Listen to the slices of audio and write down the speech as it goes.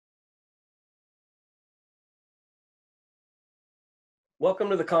Welcome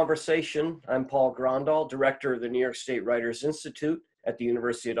to the conversation. I'm Paul Grondahl, director of the New York State Writers Institute at the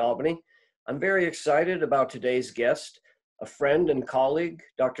University of Albany. I'm very excited about today's guest, a friend and colleague,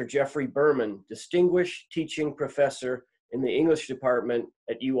 Dr. Jeffrey Berman, distinguished teaching professor in the English department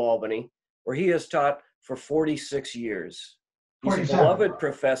at UAlbany, where he has taught for 46 years. He's a beloved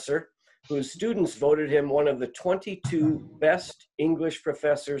professor whose students voted him one of the 22 best English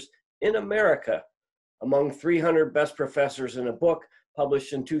professors in America, among 300 best professors, in a book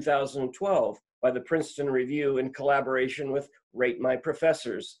published in 2012 by the Princeton Review in collaboration with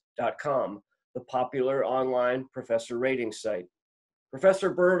RateMyProfessors.com, the popular online professor rating site. Professor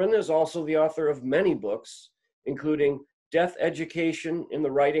Berman is also the author of many books, including Death Education in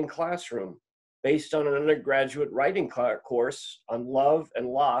the Writing Classroom, based on an undergraduate writing course on love and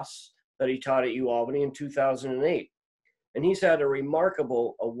loss that he taught at UAlbany in 2008. And he's had a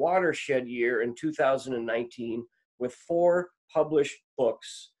watershed year in 2019 with 4 published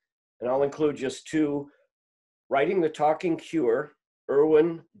books, and I'll include just 2: Writing the Talking Cure,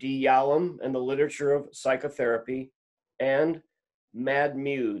 Irwin D. Yalom and the Literature of Psychotherapy, and Mad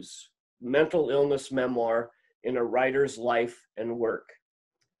Muse, Mental Illness Memoir in a Writer's Life and Work.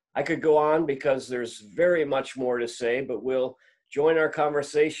 I could go on because there's very much more to say, but we'll join our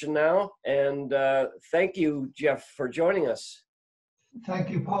conversation now. And thank you, Jeff, for joining us. Thank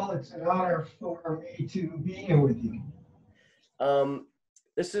you, Paul. It's an honor for me to be here with you.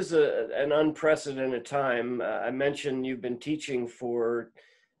 This is an unprecedented time. I mentioned you've been teaching for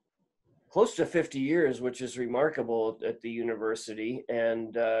close to 50 years, which is remarkable at the university.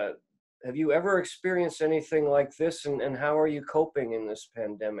 And have you ever experienced anything like this? And how are you coping in this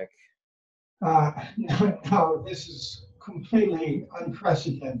pandemic? No, this is completely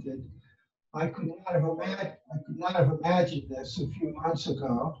unprecedented. I could not have imagined this a few months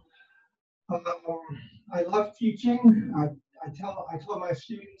ago. I love teaching. I told my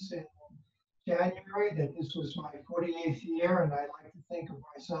students in January that this was my 48th year, and I like to think of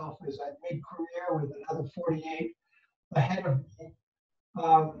myself as at mid-career with another 48 ahead of me.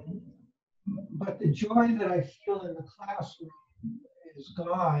 But the joy that I feel in the classroom is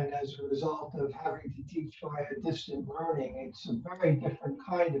gone as a result of having to teach via distant learning. It's a very different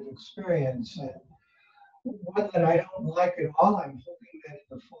kind of experience, and one that I don't like at all. I'm hoping that in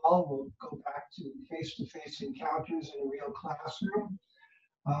the fall we'll go back to face-to-face encounters in a real classroom.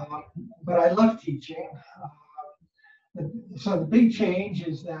 But I love teaching. So the big change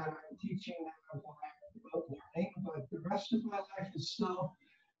is that I'm teaching now via remote learning, but the rest of my life is still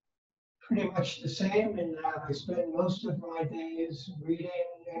pretty much the same in that I spend most of my days reading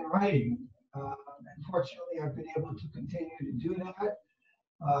and writing. Unfortunately, I've been able to continue to do that.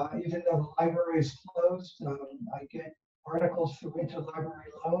 Even though the library is closed, I get articles through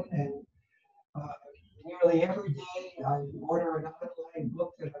Interlibrary Loan, and nearly every day I order an online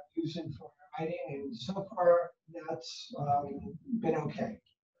book that I'm using for writing, and so far that's been okay.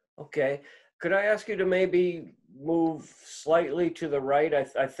 Okay. Could I ask you to maybe move slightly to the right?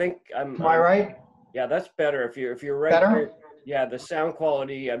 I think I'm. Am I right? Yeah, that's better. If you're right better? there, yeah, the sound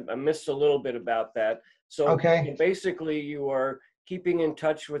quality, I missed a little bit about that. So okay. Basically you are keeping in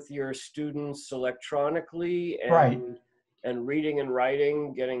touch with your students electronically and right. and reading and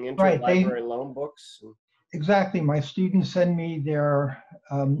writing, getting interlibrary loan books. Exactly. My students send me their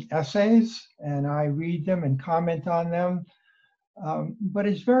essays, and I read them and comment on them. But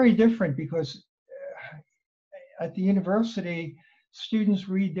it's very different because at the university, students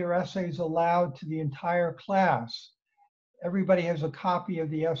read their essays aloud to the entire class. Everybody has a copy of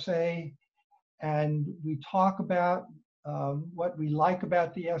the essay, and we talk about what we like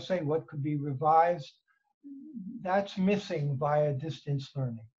about the essay, what could be revised. That's missing via distance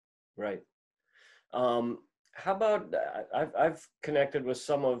learning. Right. How about, I've connected with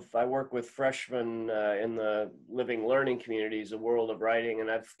I work with freshmen in the living learning communities, the world of writing, and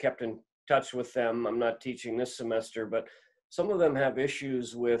I've kept in touch with them. I'm not teaching this semester, but some of them have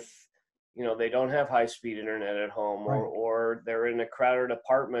issues with, they don't have high-speed internet at home, right. or they're in a crowded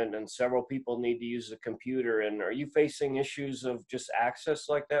apartment and several people need to use a computer. And are you facing issues of just access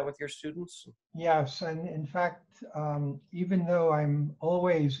like that with your students? Yes, and in fact, even though I'm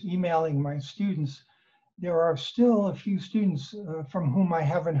always emailing my students, there are still a few students from whom I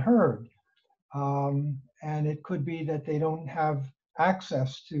haven't heard. And it could be that they don't have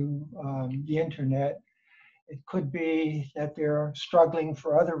access to the internet. It could be that they're struggling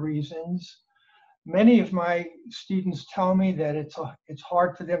for other reasons. Many of my students tell me that it's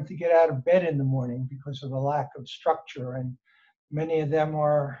hard for them to get out of bed in the morning because of a lack of structure, and many of them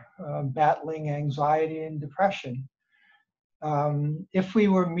are battling anxiety and depression. If we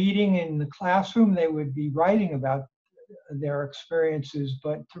were meeting in the classroom, they would be writing about their experiences,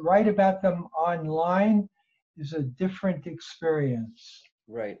 but to write about them online is a different experience.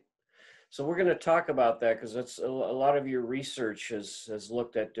 Right. So we're going to talk about that because that's a lot of your research has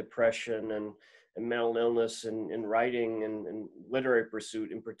looked at depression and mental illness and writing and literary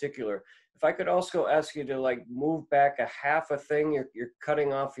pursuit in particular. If I could also ask you to like move back a half a thing, you're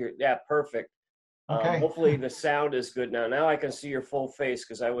cutting off your, yeah, perfect. Okay. Hopefully the sound is good now. Now I can see your full face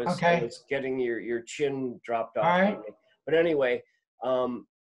because I Okay. was getting your chin dropped All off on right. me. But anyway, from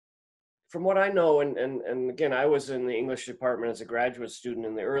what I know, and again, I was in the English department as a graduate student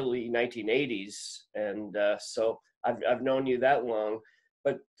in the early 1980s, and so I've known you that long.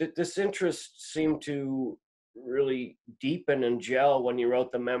 But this interest seemed to really deepen and gel when you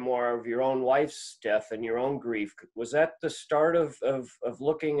wrote the memoir of your own wife's death and your own grief. Was that the start of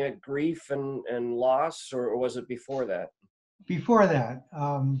looking at grief and loss, or was it before that? Before that,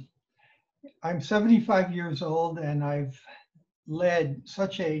 I'm 75 years old and I've led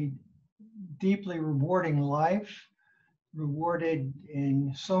such a deeply rewarding life, rewarded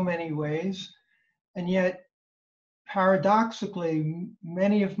in so many ways. And yet, paradoxically,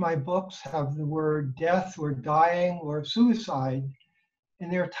 many of my books have the word death or dying or suicide in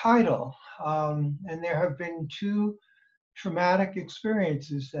their title. And there have been two traumatic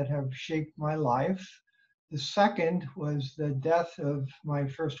experiences that have shaped my life. The second was the death of my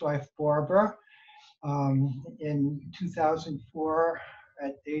first wife, Barbara, in 2004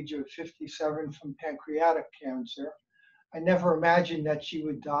 at the age of 57 from pancreatic cancer. I never imagined that she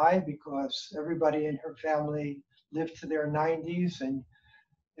would die because everybody in her family lived to their 90s and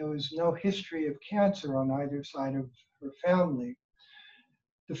there was no history of cancer on either side of her family.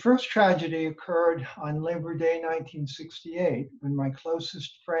 The first tragedy occurred on Labor Day 1968 when my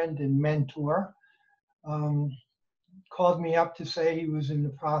closest friend and mentor called me up to say he was in the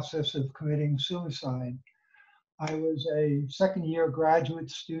process of committing suicide. I was a second year graduate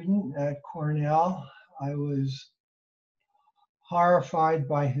student at Cornell. I was horrified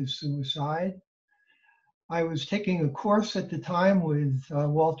by his suicide. I was taking a course at the time with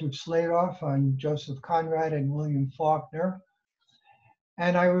Walter Sladoff on Joseph Conrad and William Faulkner.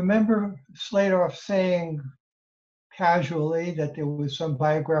 And I remember Sladoff saying casually that there was some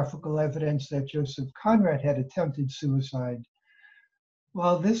biographical evidence that Joseph Conrad had attempted suicide.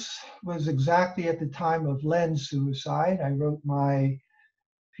 Well, this was exactly at the time of Len's suicide. I wrote my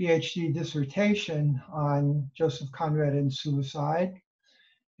PhD dissertation on Joseph Conrad and suicide.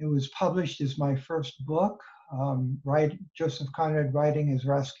 It was published as my first book, Joseph Conrad Writing His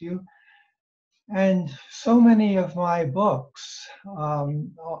Rescue. And so many of my books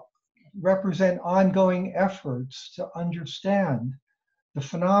represent ongoing efforts to understand the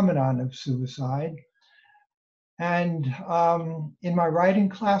phenomenon of suicide. And in my writing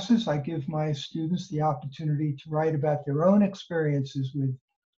classes, I give my students the opportunity to write about their own experiences with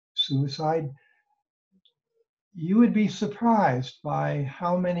suicide. You would be surprised by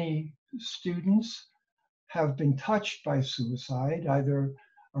how many students have been touched by suicide, either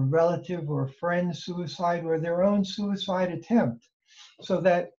a relative or friend suicide or their own suicide attempt. So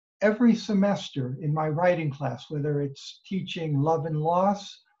that every semester in my writing class, whether it's teaching love and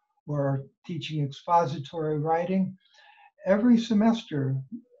loss or teaching expository writing, every semester,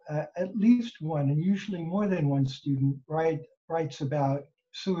 at least one, and usually more than one student writes about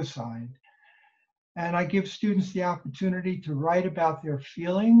suicide. And I give students the opportunity to write about their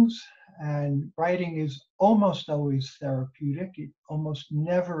feelings, and writing is almost always therapeutic. It almost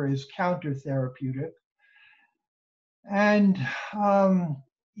never is counter-therapeutic. And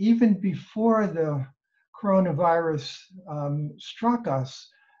even before the coronavirus struck us,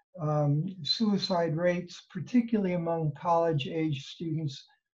 suicide rates, particularly among college-age students,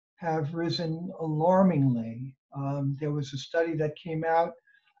 have risen alarmingly. There was a study that came out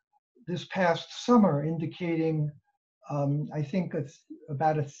this past summer indicating, I think,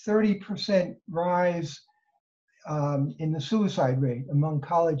 about a 30% rise in the suicide rate among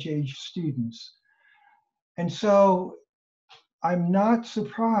college-age students. And so I'm not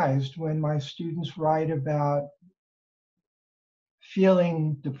surprised when my students write about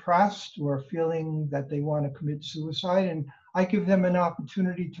feeling depressed or feeling that they want to commit suicide, and I give them an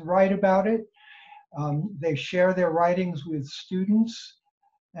opportunity to write about it. They share their writings with students,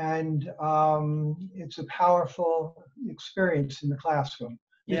 and it's a powerful experience in the classroom.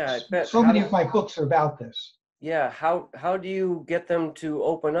 Yeah, I bet. So many of my books are about this. Yeah, how do you get them to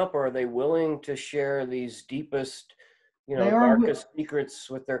open up, or are they willing to share these deepest, darkest secrets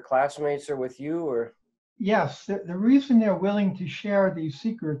with their classmates or with you, or? Yes, the reason they're willing to share these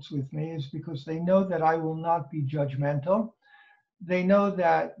secrets with me is because they know that I will not be judgmental. They know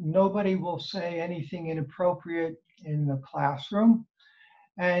that nobody will say anything inappropriate in the classroom.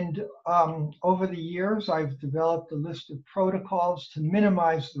 And over the years, I've developed a list of protocols to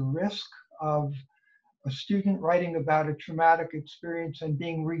minimize the risk of a student writing about a traumatic experience and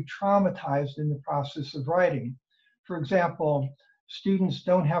being re-traumatized in the process of writing. For example, students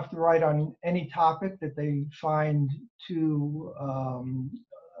don't have to write on any topic that they find too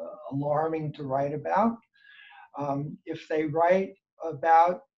alarming to write about. If they write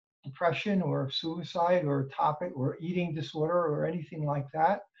about depression or suicide or a topic or eating disorder or anything like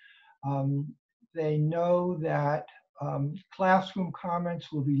that, they know that classroom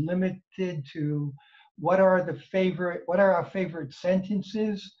comments will be limited to what are our favorite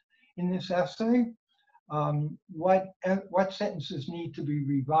sentences in this essay, what sentences need to be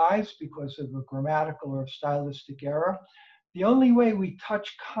revised because of a grammatical or stylistic error. The only way we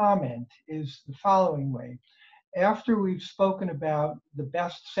touch comment is the following way. After we've spoken about the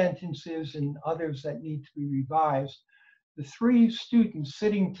best sentences and others that need to be revised, the three students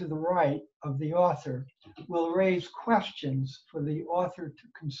sitting to the right of the author will raise questions for the author to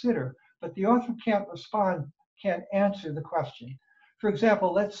consider, but the author can't respond, can't answer the question. For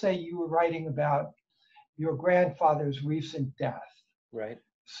example, let's say you were writing about your grandfather's recent death. Right.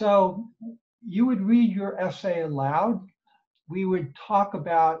 So you would read your essay aloud. We would talk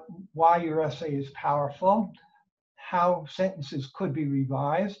about why your essay is powerful, how sentences could be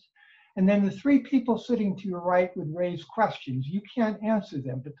revised. And then the three people sitting to your right would raise questions. You can't answer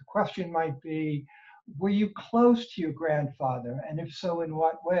them, but the question might be, were you close to your grandfather? And if so, in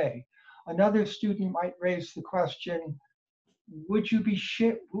what way? Another student might raise the question, would you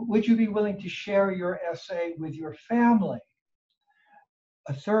be willing to share your essay with your family?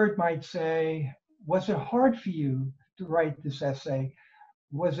 A third might say, was it hard for you to write this essay?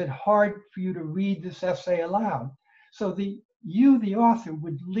 Was it hard for you to read this essay aloud? So the author,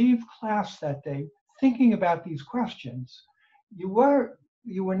 would leave class that day thinking about these questions. You were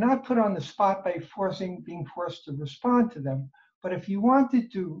not put on the spot by being forced to respond to them. But if you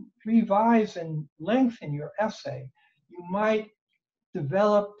wanted to revise and lengthen your essay, you might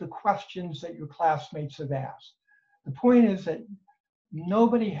develop the questions that your classmates have asked. The point is that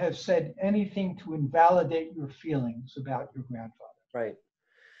nobody has said anything to invalidate your feelings about your grandfather. Right.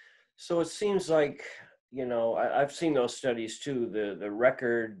 So it seems like, I've seen those studies too, the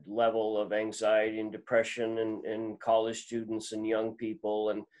record level of anxiety and depression in college students and young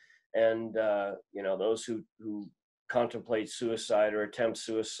people, and those who contemplate suicide or attempt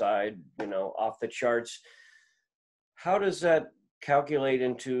suicide, off the charts. How does that calculate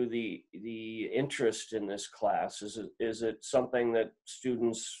into the interest in this class? Is it something that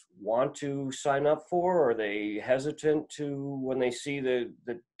students want to sign up for, or are they hesitant to when they see the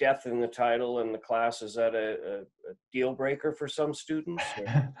death in the title and the class? Is that a deal breaker for some students?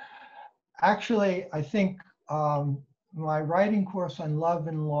 Actually, I think my writing course on love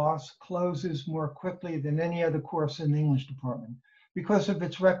and loss closes more quickly than any other course in the English department because of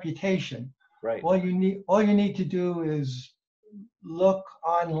its reputation. Right. All you need to do is look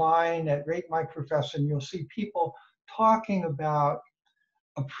online at Rate My Professor, and you'll see people talking about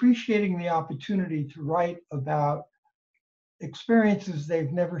appreciating the opportunity to write about experiences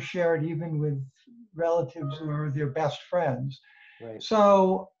they've never shared, even with relatives or their best friends. Right.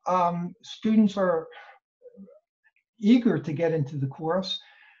 So students are eager to get into the course,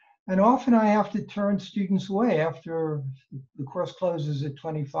 and often I have to turn students away after the course closes at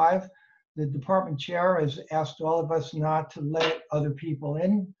 25. The department chair has asked all of us not to let other people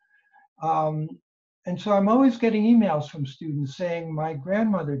in. And so I'm always getting emails from students saying, my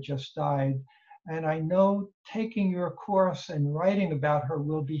grandmother just died, and I know taking your course and writing about her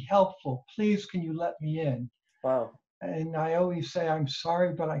will be helpful. Please, can you let me in? Wow. And I always say, I'm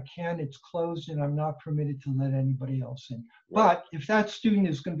sorry, but I can't. It's closed and I'm not permitted to let anybody else in. Right. But if that student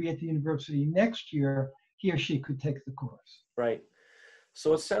is going to be at the university next year, he or she could take the course. Right.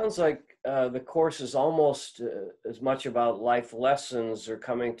 So it sounds like the course is almost as much about life lessons or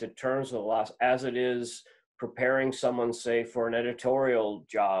coming to terms with loss as it is preparing someone, say, for an editorial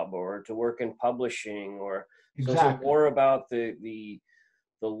job or to work in publishing, or Exactly. So is it more about the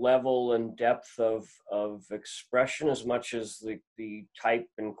level and depth of expression as much as the type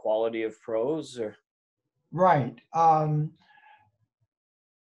and quality of prose? Or? Right.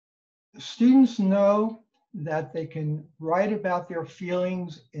 Students know that they can write about their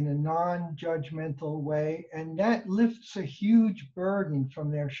feelings in a non-judgmental way, and that lifts a huge burden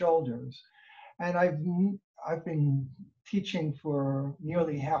from their shoulders. And I've been teaching for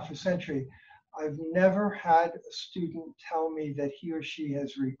nearly half a century. I've never had a student tell me that he or she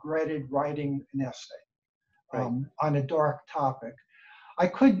has regretted writing an essay Right. on a dark topic. I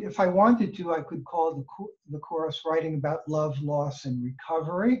could, if I wanted to, I could call the course Writing About Love, Loss, and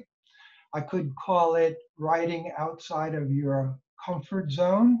Recovery. I could call it Writing Outside of Your Comfort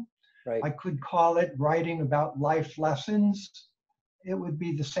Zone. Right. I could call it Writing About Life Lessons. It would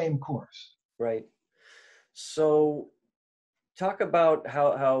be the same course. Right. So talk about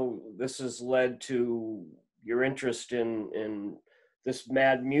how this has led to your interest in this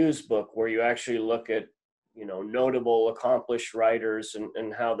Mad Muse book, where you actually look at, you know, notable, accomplished writers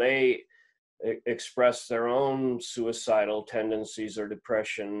and how they express their own suicidal tendencies or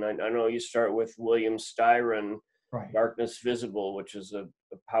depression. I know you start with William Styron, Right. Darkness Visible, which is a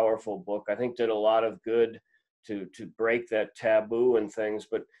powerful book. I think did a lot of good to break that taboo and things.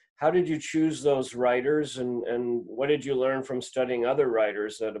 But how did you choose those writers, and what did you learn from studying other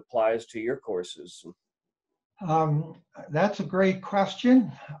writers that applies to your courses? Um, that's a great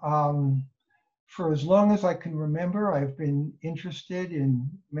question. For as long as I can remember, I've been interested in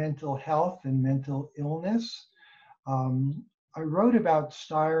mental health and mental illness. I wrote about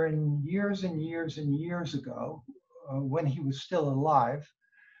Styron years and years and years ago when he was still alive.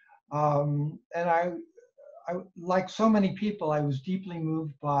 And like so many people, I was deeply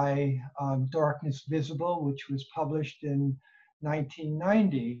moved by Darkness Visible, which was published in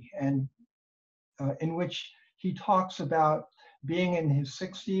 1990, and in which he talks about being in his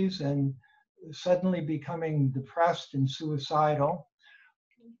 60s and suddenly becoming depressed and suicidal.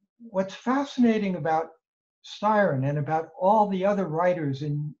 What's fascinating about Styron and about all the other writers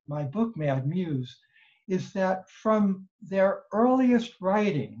in my book, Mad Muse, is that from their earliest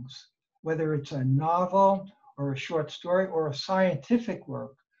writings, whether it's a novel or a short story or a scientific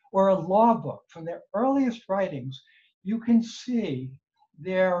work or a law book, from their earliest writings, you can see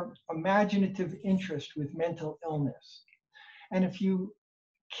their imaginative interest with mental illness. And if you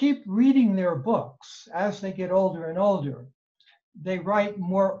keep reading their books as they get older and older, they write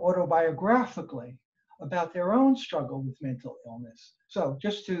more autobiographically about their own struggle with mental illness. So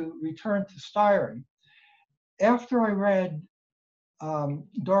just to return to Styron, after I read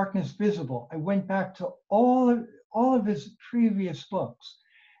Darkness Visible, I went back to all of his previous books.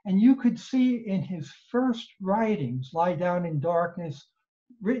 And you could see in his first writings, Lie Down in Darkness,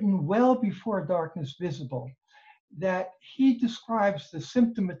 written well before Darkness Visible, that he describes the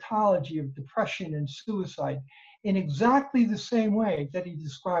symptomatology of depression and suicide in exactly the same way that he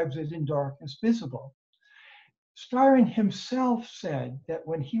describes it in Darkness Visible. Styron himself said that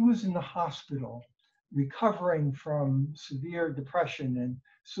when he was in the hospital recovering from severe depression and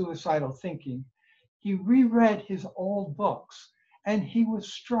suicidal thinking, he reread his old books and he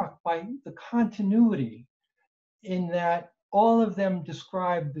was struck by the continuity in that all of them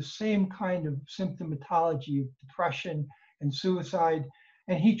describe the same kind of symptomatology of depression and suicide.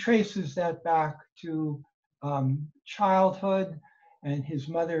 And he traces that back to childhood and his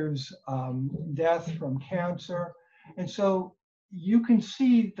mother's death from cancer. And so you can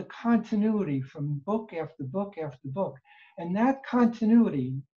see the continuity from book after book after book. And that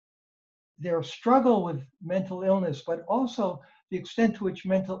continuity, their struggle with mental illness, but also the extent to which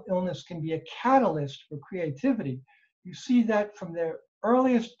mental illness can be a catalyst for creativity. You see that from their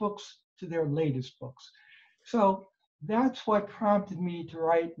earliest books to their latest books. So that's what prompted me to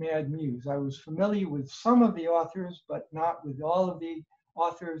write Mad Muse. I was familiar with some of the authors, but not with all of the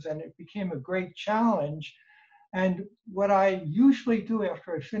authors, and it became a great challenge. And what I usually do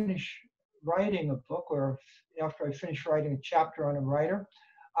after I finish writing a book, or after I finish writing a chapter on a writer,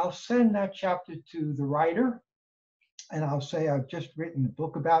 I'll send that chapter to the writer, and I'll say, I've just written a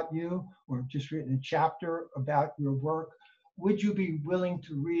book about you, or I've just written a chapter about your work. Would you be willing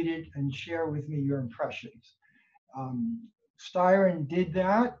to read it and share with me your impressions? Styron did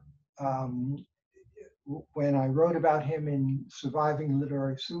that. When I wrote about him in Surviving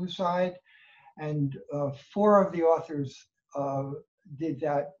Literary Suicide, and 4 of the authors did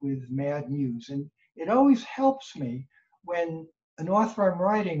that with Mad Muse. And it always helps me when an author I'm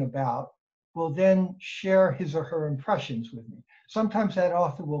writing about will then share his or her impressions with me. Sometimes that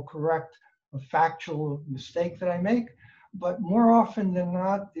author will correct a factual mistake that I make, but more often than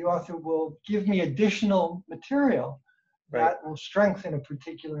not, the author will give me additional material that will strengthen a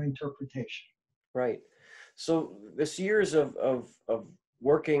particular interpretation. Right. So this years of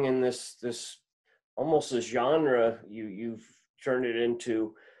working in this almost a genre you've turned it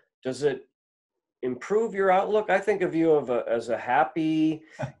into, does it improve your outlook? I think of you as a happy,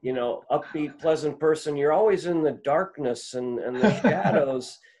 you know, upbeat, pleasant person. You're always in the darkness and the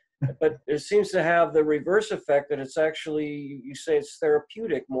shadows, but it seems to have the reverse effect that it's actually, you say it's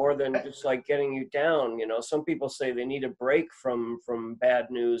therapeutic more than just like getting you down. You know, some people say they need a break from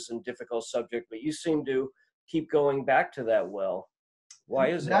bad news and difficult subject, but you seem to keep going back to that well. Why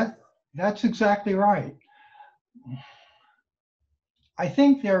is that? That's exactly right. I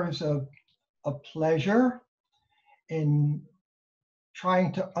think there is a pleasure in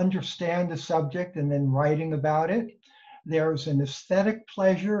trying to understand the subject and then writing about it. There's an aesthetic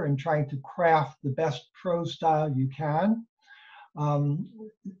pleasure in trying to craft the best prose style you can. Um,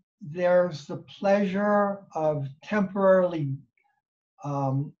 there's the pleasure of temporarily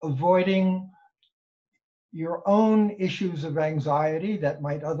avoiding your own issues of anxiety that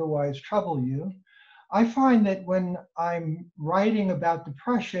might otherwise trouble you. I find that when I'm writing about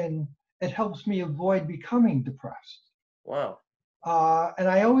depression, it helps me avoid becoming depressed. Wow. And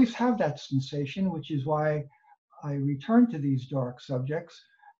I always have that sensation, which is why I return to these dark subjects.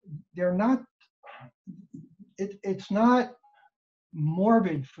 They're not, it's not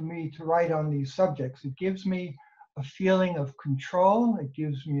morbid for me to write on these subjects. It gives me a feeling of control. It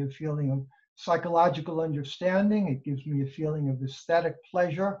gives me a feeling of psychological understanding. It gives me a feeling of aesthetic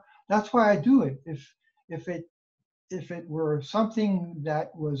pleasure. That's why I do it. If it were something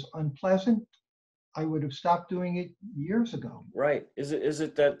that was unpleasant, I would have stopped doing it years ago. Right. Is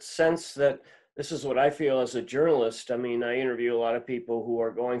it that sense that this is what I feel as a journalist? I mean, I interview a lot of people who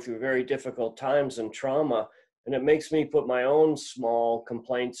are going through very difficult times and trauma, and it makes me put my own small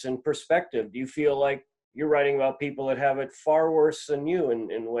complaints in perspective. Do you feel like you're writing about people that have it far worse than you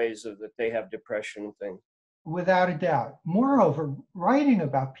in ways of that they have depression and things? Without a doubt. Moreover, writing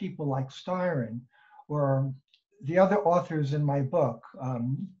about people like Styron or the other authors in my book,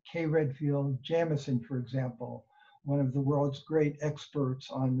 K. Redfield Jamison, for example, one of the world's great experts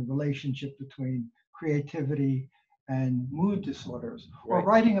on the relationship between creativity and mood disorders, or Right.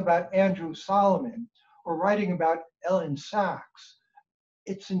 writing about Andrew Solomon, or writing about Ellen Sachs.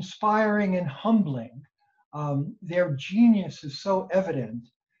 It's inspiring and humbling. Their genius is so evident,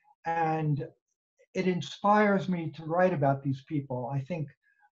 and it inspires me to write about these people. I think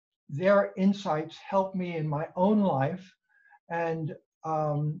their insights help me in my own life, and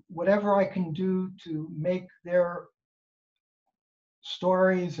whatever I can do to make their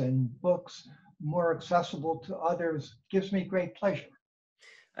stories and books more accessible to others gives me great pleasure.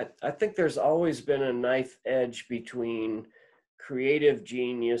 I think there's always been a knife edge between creative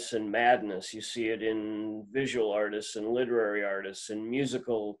genius and madness. You see it in visual artists and literary artists and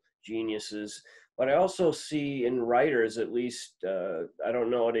musical geniuses. But I also see in writers, at least, I don't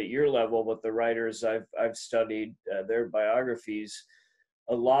know it at your level, but the writers I've studied, their biographies,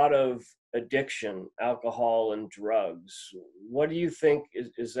 a lot of addiction, alcohol and drugs. What do you think?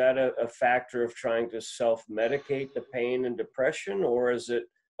 Is that a factor of trying to self-medicate the pain and depression, or is it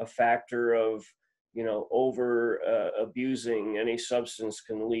a factor of, over abusing any substance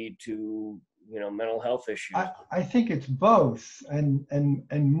can lead to, mental health issues? I think it's both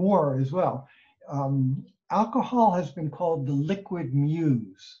and more as well. Alcohol has been called the liquid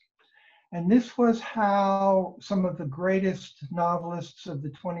muse. And this was how some of the greatest novelists of the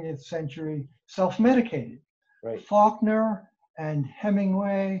 20th century self-medicated. Right. Faulkner and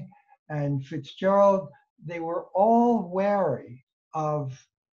Hemingway and Fitzgerald, they were all wary of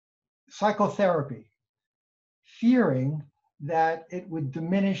psychotherapy, fearing that it would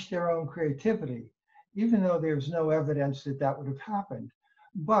diminish their own creativity, even though there's no evidence that that would have happened.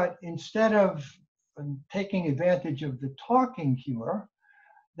 But instead of taking advantage of the talking cure,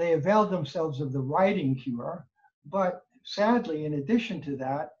 they availed themselves of the writing cure. But sadly, in addition to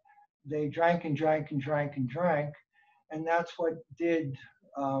that, they drank and drank and drank and drank. And that's what did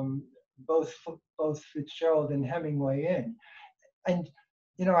both Fitzgerald and Hemingway in. And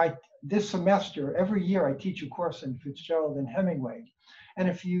this semester, every year, I teach a course in Fitzgerald and Hemingway. And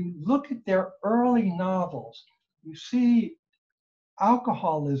if you look at their early novels, you see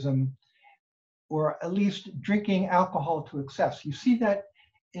alcoholism, or at least drinking alcohol to excess. You see that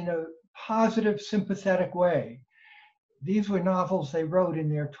in a positive, sympathetic way. These were novels they wrote in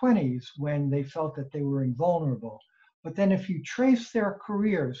their 20s when they felt that they were invulnerable. But then if you trace their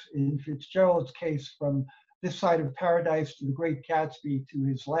careers, in Fitzgerald's case, from This Side of Paradise to The Great Gatsby to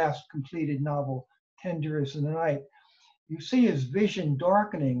his last completed novel, Tender as the Night, you see his vision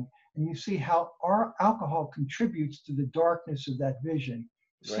darkening, and you see how our alcohol contributes to the darkness of that vision.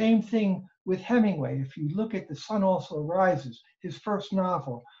 Right. Same thing with Hemingway. If you look at The Sun Also Rises, his first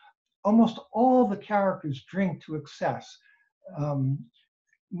novel, almost all the characters drink to excess.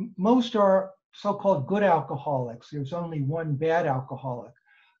 Most are so-called good alcoholics. There's only one bad alcoholic.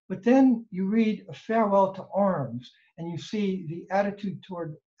 But then you read A Farewell to Arms, and you see the attitude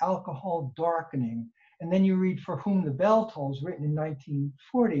toward alcohol darkening. And then you read For Whom the Bell Tolls, written in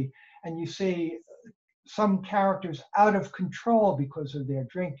 1940, and you see some characters out of control because of their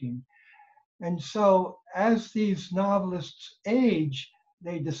drinking. And so as these novelists age,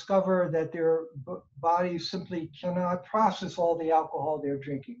 they discover that their bodies simply cannot process all the alcohol they're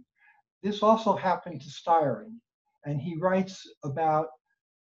drinking. This also happened to Styron, and he writes about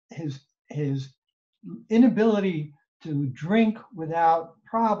his inability to drink without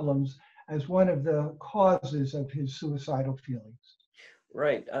problems as one of the causes of his suicidal feelings.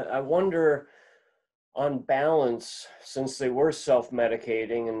 Right. I wonder, on balance, since they were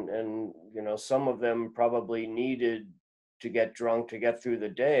self-medicating and you know, some of them probably needed to get drunk to get through the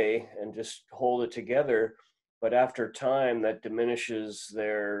day and just hold it together, but after time that diminishes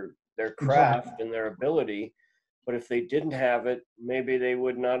their craft Exactly. and their ability. But if they didn't have it, maybe they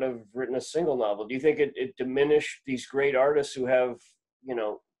would not have written a single novel. Do you think it diminished these great artists who have, you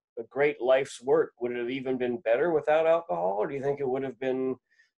know, a great life's work? Would it have even been better without alcohol, or do you think it would have been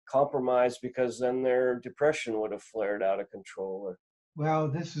compromised because then their depression would have flared out of control? Or, Well,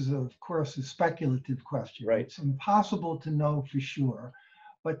 this is, of course, a speculative question. right, It's impossible to know for sure,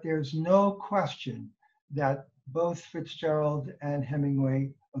 but there's no question that both Fitzgerald and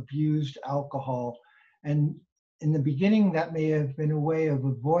Hemingway abused alcohol. And in the beginning, that may have been a way of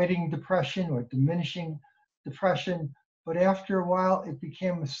avoiding depression or diminishing depression, but after a while, it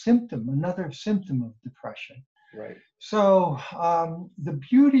became a symptom, another symptom of depression. right, So the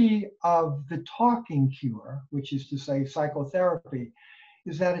beauty of the talking cure, which is to say psychotherapy,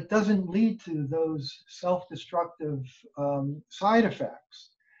 is that it doesn't lead to those self-destructive side effects.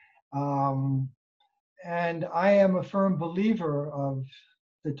 Um, and I am a firm believer of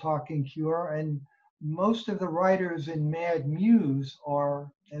the talking cure, and most of the writers in Mad Muse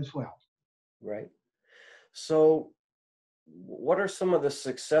are as well. right. So, what are some of the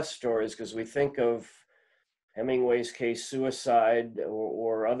success stories? Because we think of Hemingway's case, suicide,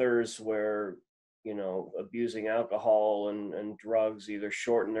 or others where, you know, abusing alcohol and drugs either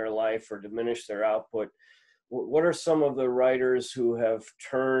shorten their life or diminish their output. What are some of the writers who have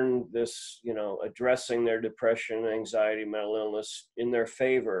turned this, you know, addressing their depression, anxiety, mental illness in their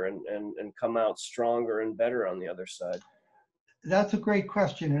favor and come out stronger and better on the other side? That's a great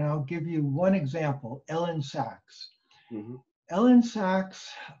question, and I'll give you one example, Ellen Sachs. Hmm. Ellen Sachs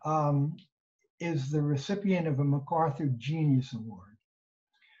is the recipient of a MacArthur Genius Award.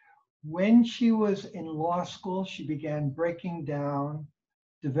 When she was in law school, she began breaking down,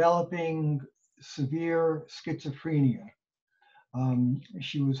 developing severe schizophrenia.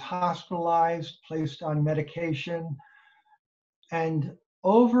 She was hospitalized, placed on medication, and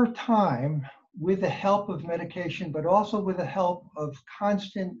over time, with the help of medication, but also with the help of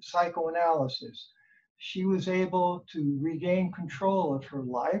constant psychoanalysis, she was able to regain control of her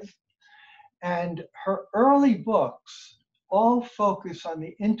life. And her early books all focus on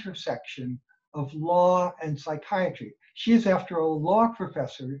the intersection of law and psychiatry. She is, after all, a law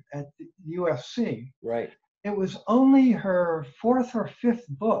professor at the USC. Right. It was only her fourth or fifth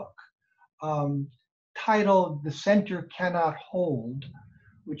book, um, titled The Center Cannot Hold,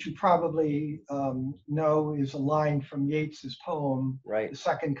 which you probably know is a line from Yeats's poem, Right. The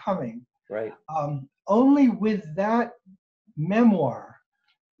Second Coming. Right. Only with that memoir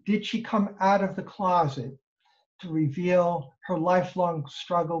did she come out of the closet to reveal her lifelong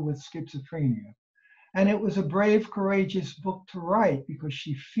struggle with schizophrenia. And it was a brave, courageous book to write because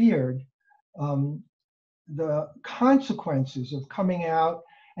she feared um, the consequences of coming out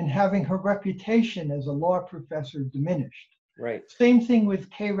and having her reputation as a law professor diminished. Right. Same thing with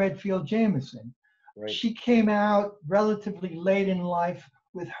Kay Redfield Jamison. Right. She came out relatively late in life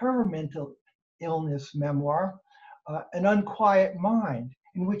with her mental illness memoir, An Unquiet Mind,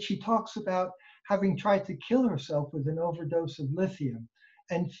 in which she talks about having tried to kill herself with an overdose of lithium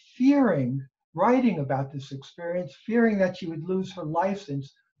and fearing, writing about this experience, fearing that she would lose her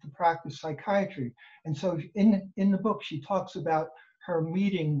license to practice psychiatry. And so in the book, she talks about her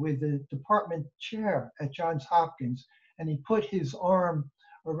meeting with the department chair at Johns Hopkins, and he put his arm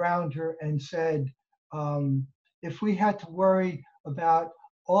around her and said, if we had to worry about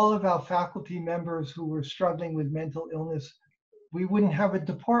all of our faculty members who were struggling with mental illness, we wouldn't have a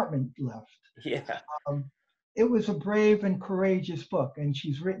department left. Yeah. Um, it was a brave and courageous book, and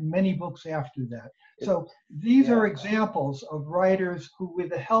she's written many books after that. So these Yeah. are examples of writers who, with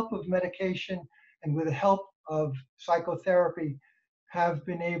the help of medication and with the help of psychotherapy, have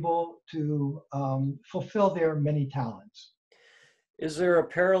been able to fulfill their many talents. Is there a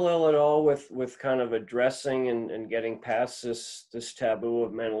parallel at all with kind of addressing and getting past this taboo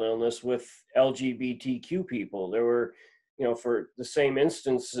of mental illness with LGBTQ people? There were, you know, for the same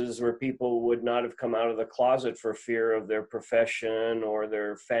instances where people would not have come out of the closet for fear of their profession or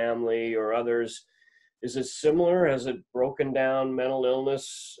their family or others. Is it similar? Has it broken down mental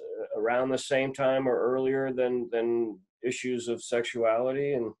illness around the same time or earlier than issues of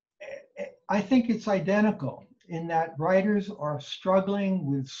sexuality? And I think it's identical in that writers are struggling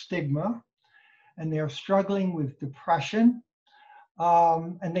with stigma and they're struggling with depression,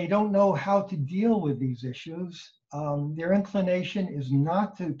 and they don't know how to deal with these issues. Their inclination is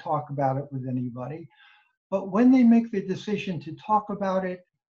not to talk about it with anybody, but when they make the decision to talk about it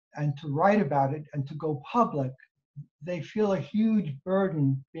and to write about it and to go public, they feel a huge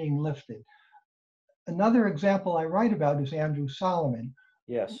burden being lifted. Another example I write about is Andrew Solomon,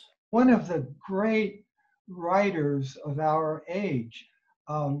 yes, one of the great writers of our age.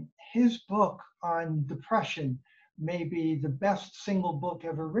 His book on depression may be the best single book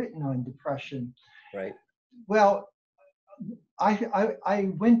ever written on depression. right, Well, I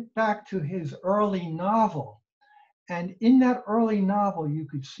went back to his early novel, and in that early novel, you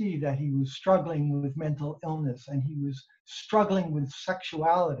could see that he was struggling with mental illness and he was struggling with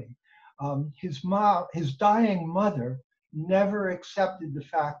sexuality. His dying mother never accepted the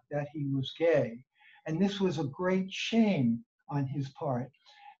fact that he was gay, and this was a great shame on his part.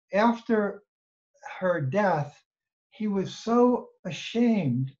 After her death, he was so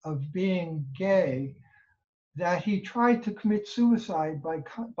ashamed of being gay that he tried to commit suicide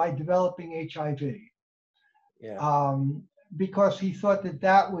by developing HIV, yeah, because he thought that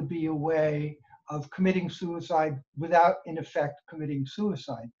that would be a way of committing suicide without, in effect, committing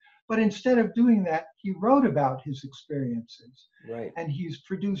suicide. But instead of doing that, he wrote about his experiences, right. and he's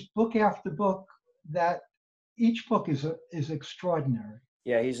produced book after book that each book is extraordinary.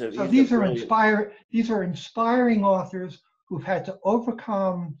 Yeah, So he's a brilliant. these are inspiring authors who've had to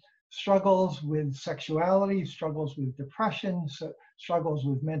overcome struggles with sexuality, struggles with depression, struggles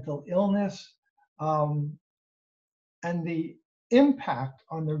with mental illness, um, and the impact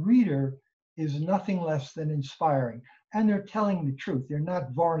on the reader is nothing less than inspiring. And they're telling the truth. They're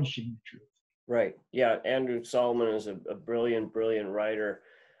not varnishing the truth. Right. Yeah, Andrew Solomon is a brilliant, brilliant writer.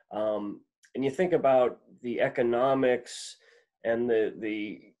 And you think about the economics and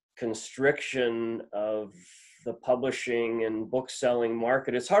the constriction of the publishing and book selling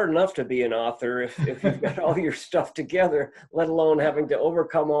market. It's hard enough to be an author if you've got all your stuff together, let alone having to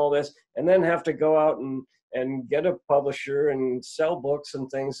overcome all this and then have to go out and get a publisher and sell books and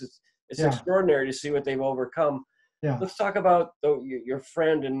things. It's Yeah, extraordinary to see what they've overcome. yeah. Let's talk about your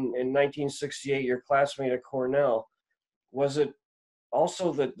friend in 1968, your classmate at Cornell. Was it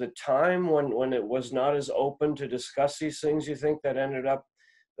also the time when it was not as open to discuss these things, you think, that ended up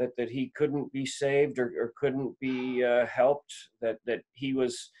that he couldn't be saved or couldn't be helped, that Yeah.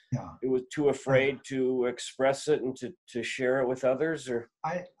 it was too afraid to express it and to share it with others? Or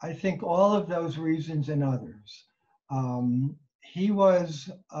I think all of those reasons and others. He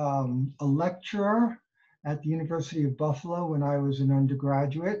was a lecturer at the University of Buffalo when I was an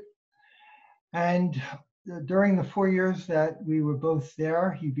undergraduate. And during the 4 years that we were both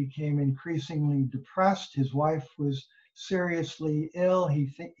there, he became increasingly depressed. His wife was seriously ill. He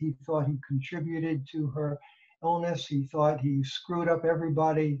thought he contributed to her illness. He thought he screwed up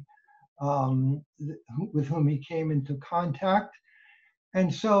everybody with whom he came into contact.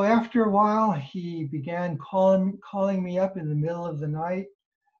 And so after a while, he began calling me up in the middle of the night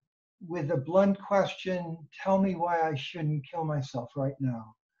with a blunt question: tell me why I shouldn't kill myself right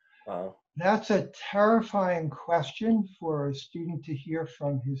now. wow, That's a terrifying question for a student to hear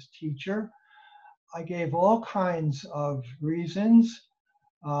from his teacher. I gave all kinds of reasons,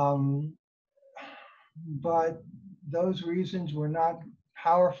 um, but those reasons were not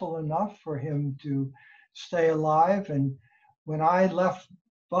powerful enough for him to stay alive. And when I left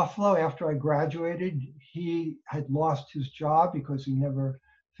Buffalo after I graduated, he had lost his job because he never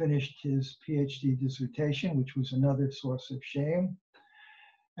finished his PhD dissertation, which was another source of shame.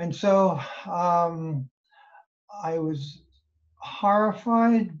 And so I was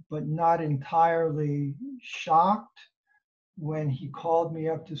horrified, but not entirely shocked when he called me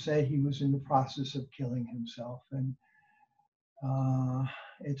up to say he was in the process of killing himself. And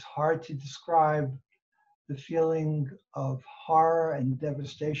it's hard to describe the feeling of horror and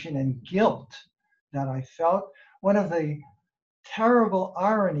devastation and guilt that I felt. One of the terrible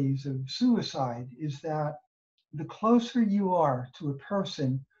ironies of suicide is that the closer you are to a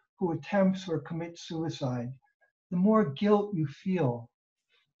person who attempts or commits suicide, the more guilt you feel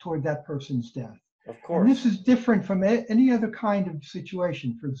toward that person's death. of And this course. is different from any other kind of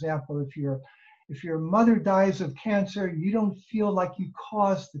situation. For example, if your mother dies of cancer, you don't feel like you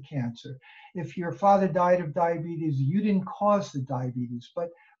caused the cancer. If your father died of diabetes, you didn't cause the diabetes.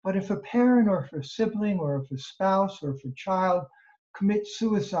 But if a parent or if a sibling or if a spouse or if a child commits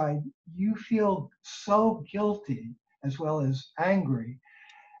suicide, you feel so guilty as well as angry.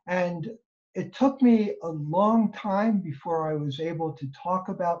 And it took me a long time before I was able to talk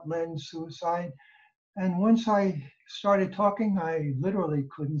about Len's suicide. And once I started talking, I literally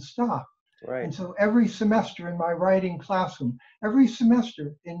couldn't stop. Right. And so every semester in my writing classroom, every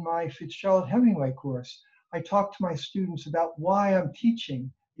semester in my Fitzgerald Hemingway course, I talk to my students about why I'm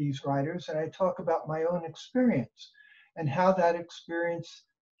teaching these writers, and I talk about my own experience and how that experience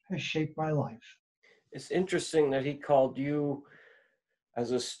has shaped my life. It's interesting that he called you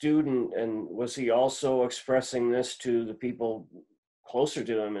as a student, and was he also expressing this to the people closer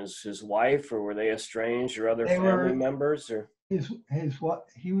to him, as his wife, or were they estranged, or other They family were members, or? his what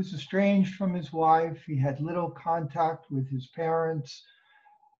he was estranged from his wife. He had little contact with his parents.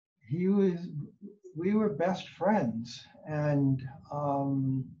 He was We were best friends, and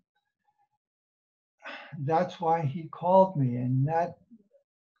that's why he called me, and that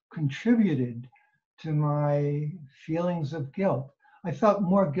contributed to my feelings of guilt. I felt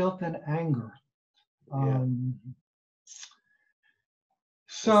more guilt than anger. Yeah. Um, Well,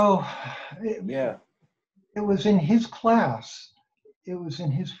 so yeah. it was in his class, it was in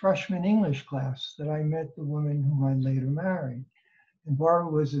his freshman English class that I met the woman whom I later married. And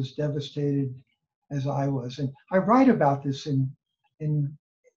Barbara was as devastated as I was. And I write about this in, in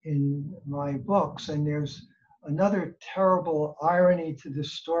my books. And there's another terrible irony to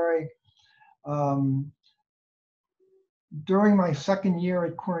this story. Um, During my second year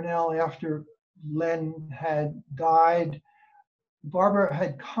at Cornell, after Len had died, Barbara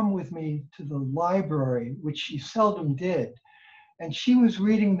had come with me to the library, which she seldom did. And she was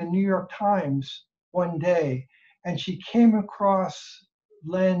reading the New York Times one day, and she came across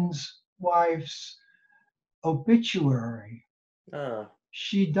Len's wife's obituary. Ah,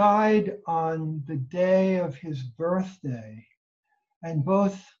 She died on the day of his birthday, and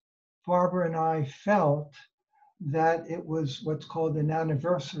both Barbara and I felt that it was what's called an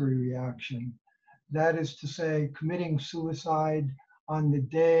anniversary reaction. That is to say, committing suicide on the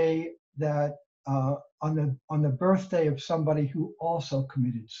day that on the birthday of somebody who also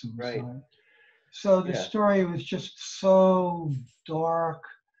committed right. suicide. So the Yeah. story was just so dark,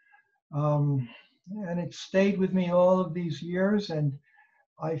 um, and it stayed with me all of these years. And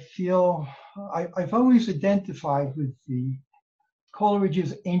I feel I've always identified with the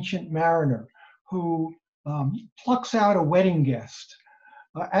Coleridge's Ancient Mariner, who plucks out a wedding guest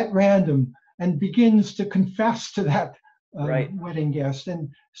at random and begins to confess to that Right. wedding guest. And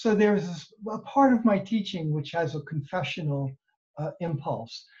so there's a part of my teaching which has a confessional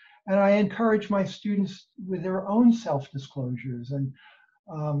impulse. And I encourage my students with their own self-disclosures. And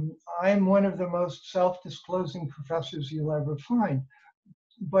um, I'm one of the most self-disclosing professors you'll ever find.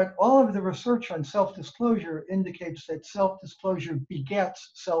 But all of the research on self-disclosure indicates that self-disclosure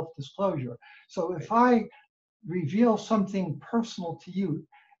begets self-disclosure. So if I reveal something personal to you,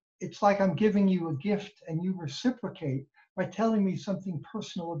 it's like I'm giving you a gift and you reciprocate by telling me something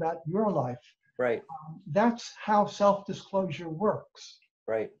personal about your life. Right. That's how self-disclosure works.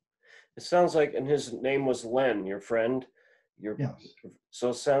 Right. It sounds like, and his name was Len, your friend. You're, Yes. so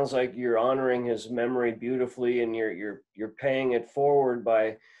it sounds like you're honoring his memory beautifully, and you're paying it forward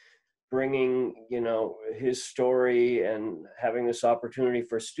by bringing, his story and having this opportunity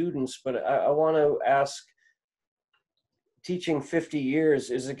for students. But I want to ask, teaching 50 years,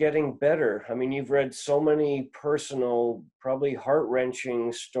 is it getting better? I mean, you've read so many personal, probably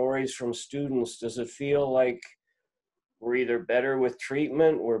heart-wrenching stories from students. Does it feel like we're either better with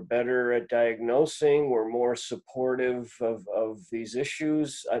treatment, we're better at diagnosing, we're more supportive of these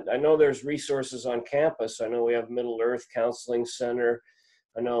issues? I know there's resources on campus. I know we have Middle Earth Counseling Center.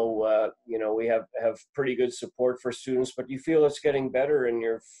 I know, we have pretty good support for students, but you feel it's getting better in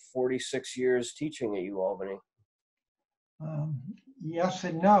your 46 years teaching at Albany? Um, yes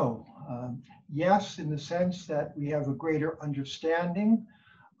and no. Yes, in the sense that we have a greater understanding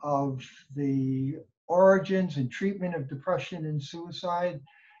of the origins and treatment of depression and suicide.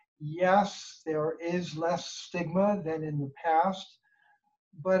 Yes, there is less stigma than in the past.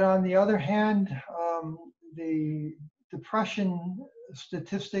 But on the other hand, the depression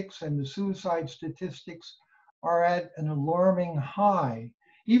statistics and the suicide statistics are at an alarming high,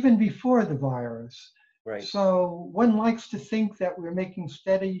 even before the virus. Right. So one likes to think that we're making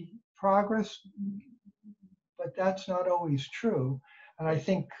steady progress, but that's not always true. And I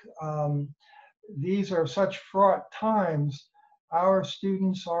think these are such fraught times. Our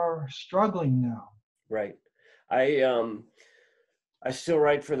students are struggling now. Right. I still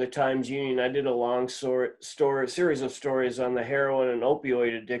write for the Times Union. I did a long series of stories on the heroin and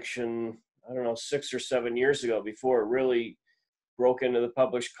opioid addiction, I don't know, 6 or 7 years ago, before it really broke into the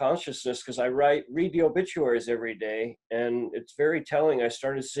published consciousness because I read the obituaries every day, and it's very telling. I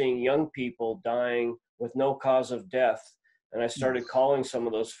started seeing young people dying with no cause of death, and I started calling some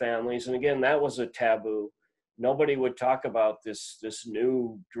of those families. And again, that was a taboo. Nobody would talk about this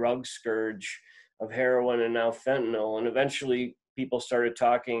new drug scourge of heroin and now fentanyl. And eventually people started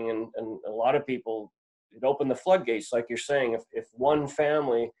talking, and a lot of people, it opened the floodgates. Like you're saying, if one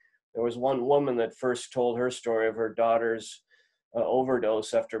family, there was one woman that first told her story of her daughter's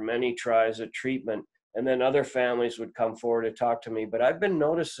overdose after many tries at treatment, and then other families would come forward to talk to me. But I've been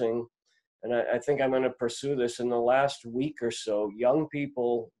noticing, and I think I'm going to pursue this, in the last week or so, young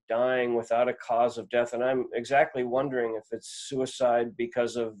people dying without a cause of death. And I'm exactly wondering if it's suicide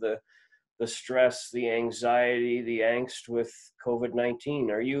because of the stress, the anxiety, the angst with COVID-19.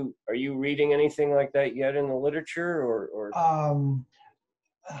 Are you reading anything like that yet in the literature, or?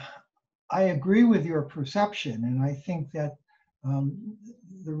 I agree with your perception, and I think that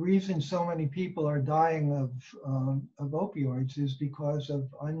the reason so many people are dying of opioids is because of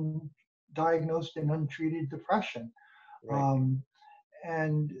undiagnosed and untreated depression. Right.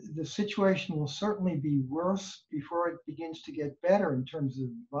 And the situation will certainly be worse before it begins to get better in terms of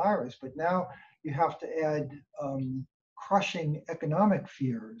virus. But now you have to add crushing economic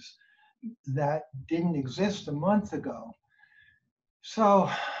fears that didn't exist a month ago. So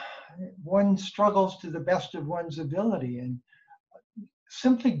one struggles to the best of one's ability, and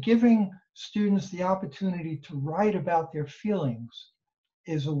simply giving students the opportunity to write about their feelings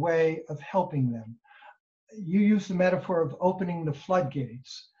is a way of helping them. You use the metaphor of opening the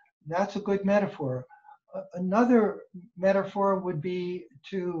floodgates. That's a good metaphor. Another metaphor would be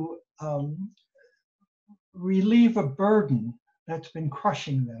to relieve a burden that's been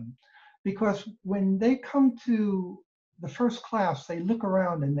crushing them. Because when they come to the first class, they look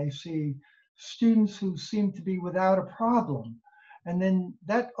around and they see students who seem to be without a problem. And then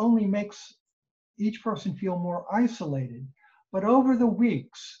that only makes each person feel more isolated. But over the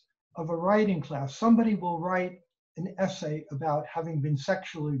weeks of a writing class, somebody will write an essay about having been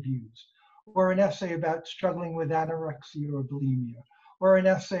sexually abused, or an essay about struggling with anorexia or bulimia, or an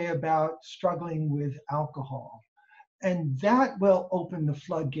essay about struggling with alcohol. And that will open the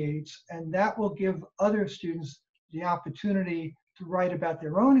floodgates, and that will give other students the opportunity to write about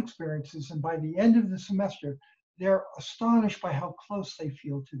their own experiences. And by the end of the semester, they're astonished by how close they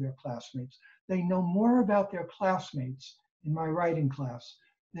feel to their classmates. They know more about their classmates in my writing class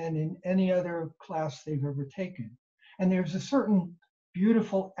than in any other class they've ever taken. And there's a certain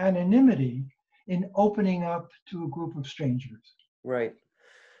beautiful anonymity in opening up to a group of strangers. Right.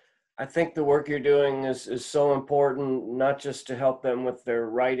 I think the work you're doing is so important, not just to help them with their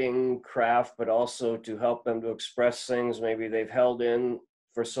writing craft, but also to help them to express things maybe they've held in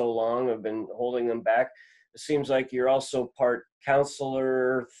for so long, have been holding them back. It seems like you're also part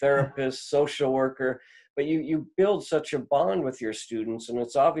counselor, therapist, social worker, but you build such a bond with your students, and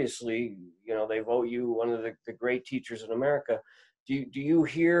it's obviously, you know, they vote you one of the great teachers in America. Do you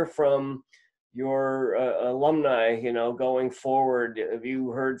hear from your alumni, you know, going forward? Have you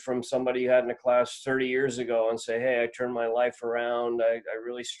heard from somebody you had in a class 30 years ago and say, hey, I turned my life around, I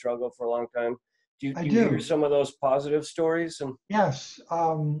really struggled for a long time? Do I you hear do. some of those positive stories? And Yes.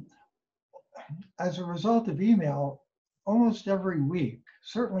 As a result of email, almost every week,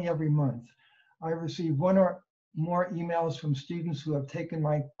 certainly every month, I receive one or more emails from students who have taken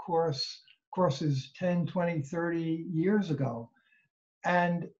my courses 10, 20, 30 years ago.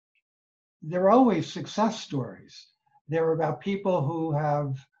 And they're always success stories. They're about people who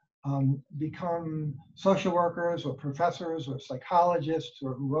have become social workers or professors or psychologists,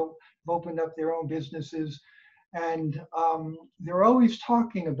 or who have opened up their own businesses. And they're always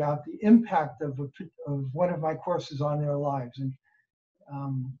talking about the impact of one of my courses on their lives. And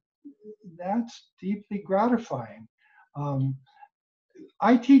that's deeply gratifying.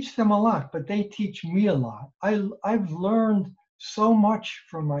 I teach them a lot, but they teach me a lot. I've learned so much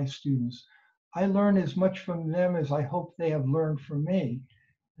from my students. I learn as much from them as I hope they have learned from me.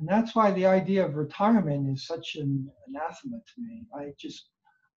 And that's why the idea of retirement is such an anathema to me. I just,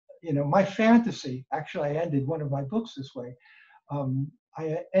 my fantasy, actually, I ended one of my books this way.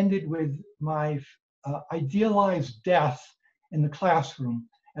 I ended with my idealized death in the classroom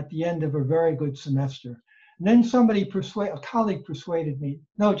at the end of a very good semester. And then a colleague persuaded me,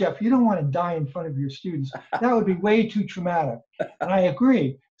 no, Jeff, you don't want to die in front of your students. That would be way too traumatic. And I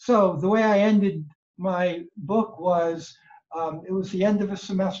agree. So the way I ended my book was, it was the end of a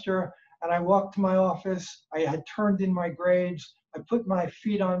semester, and I walked to my office. I had turned in my grades. I put my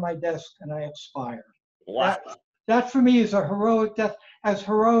feet on my desk, and I expired. wow. That for me is a heroic death, as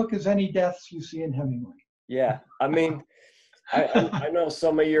heroic as any deaths you see in Hemingway. Yeah. I mean, I know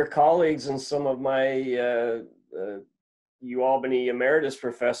some of your colleagues and some of my Albany emeritus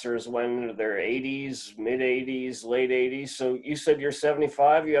professors went into their 80s, mid 80s, late 80s. So you said you're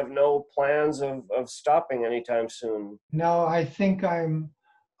 75. You have no plans of stopping anytime soon. No, I think I'm,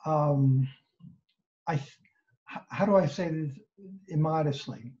 um, how do I say this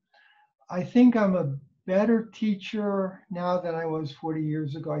immodestly? I think I'm a better teacher now than I was 40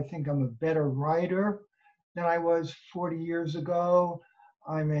 years ago. I think I'm a better writer than I was 40 years ago.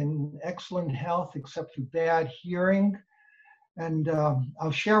 I'm in excellent health except for bad hearing. And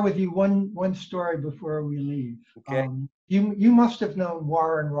I'll share with you one story before we leave. Okay. You must have known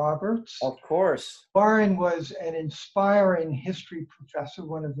Warren Roberts. Of course. Warren was an inspiring history professor,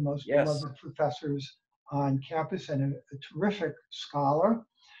 one of the most Yes. beloved professors on campus, and a terrific scholar.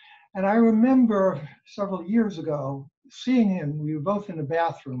 And I remember several years ago seeing him. We were both in the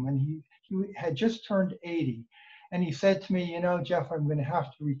bathroom, and he had just turned 80. And he said to me, you know, Jeff, I'm going to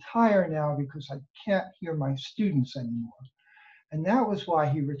have to retire now because I can't hear my students anymore. And that was why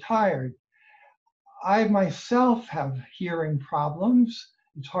he retired. I myself have hearing problems.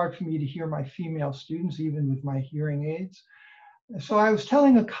 It's hard for me to hear my female students, even with my hearing aids. So I was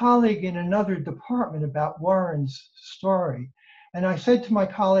telling a colleague in another department about Warren's story. And I said to my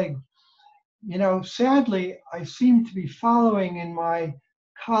colleague, you know, sadly, I seem to be following in my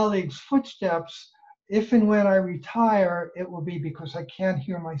colleague's footsteps. If and when I retire, it will be because I can't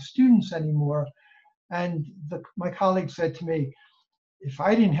hear my students anymore. And my colleague said to me, if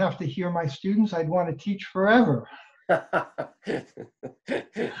I didn't have to hear my students, I'd want to teach forever.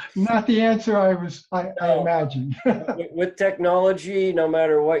 Not the answer I imagined. With technology, no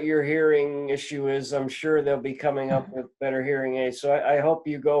matter what your hearing issue is, I'm sure they'll be coming up with better hearing aids. So I hope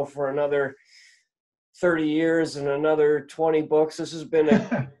you go for another 30 years and another 20 books. This has been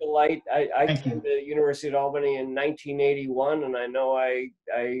a delight. I came to the University of Albany in 1981, and I know I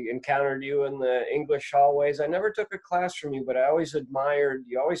encountered you in the English hallways. I never took a class from you, but I always admired,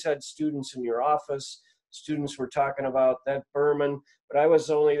 you always had students in your office. Students were talking about that Berman, but I was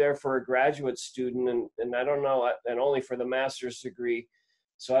only there for a graduate student, and I don't know, and only for the master's degree.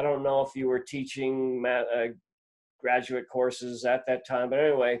 So I don't know if you were teaching graduate courses at that time, but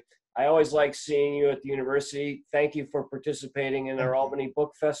anyway, I always like seeing you at the university. Thank you for participating in our Albany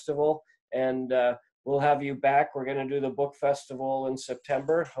Book Festival, and we'll have you back. We're going to do the book festival in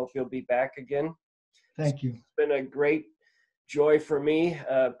September. Hope you'll be back again. Thank you. It's been a great joy for me.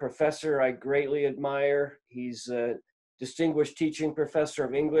 Professor I greatly admire. He's a distinguished teaching professor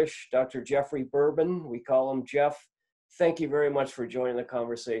of English, Dr. Jeffrey Berman. We call him Jeff. Thank you very much for joining the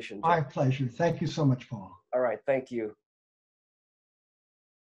conversation, Jeff. My pleasure. Thank you so much, Paul. All right. Thank you.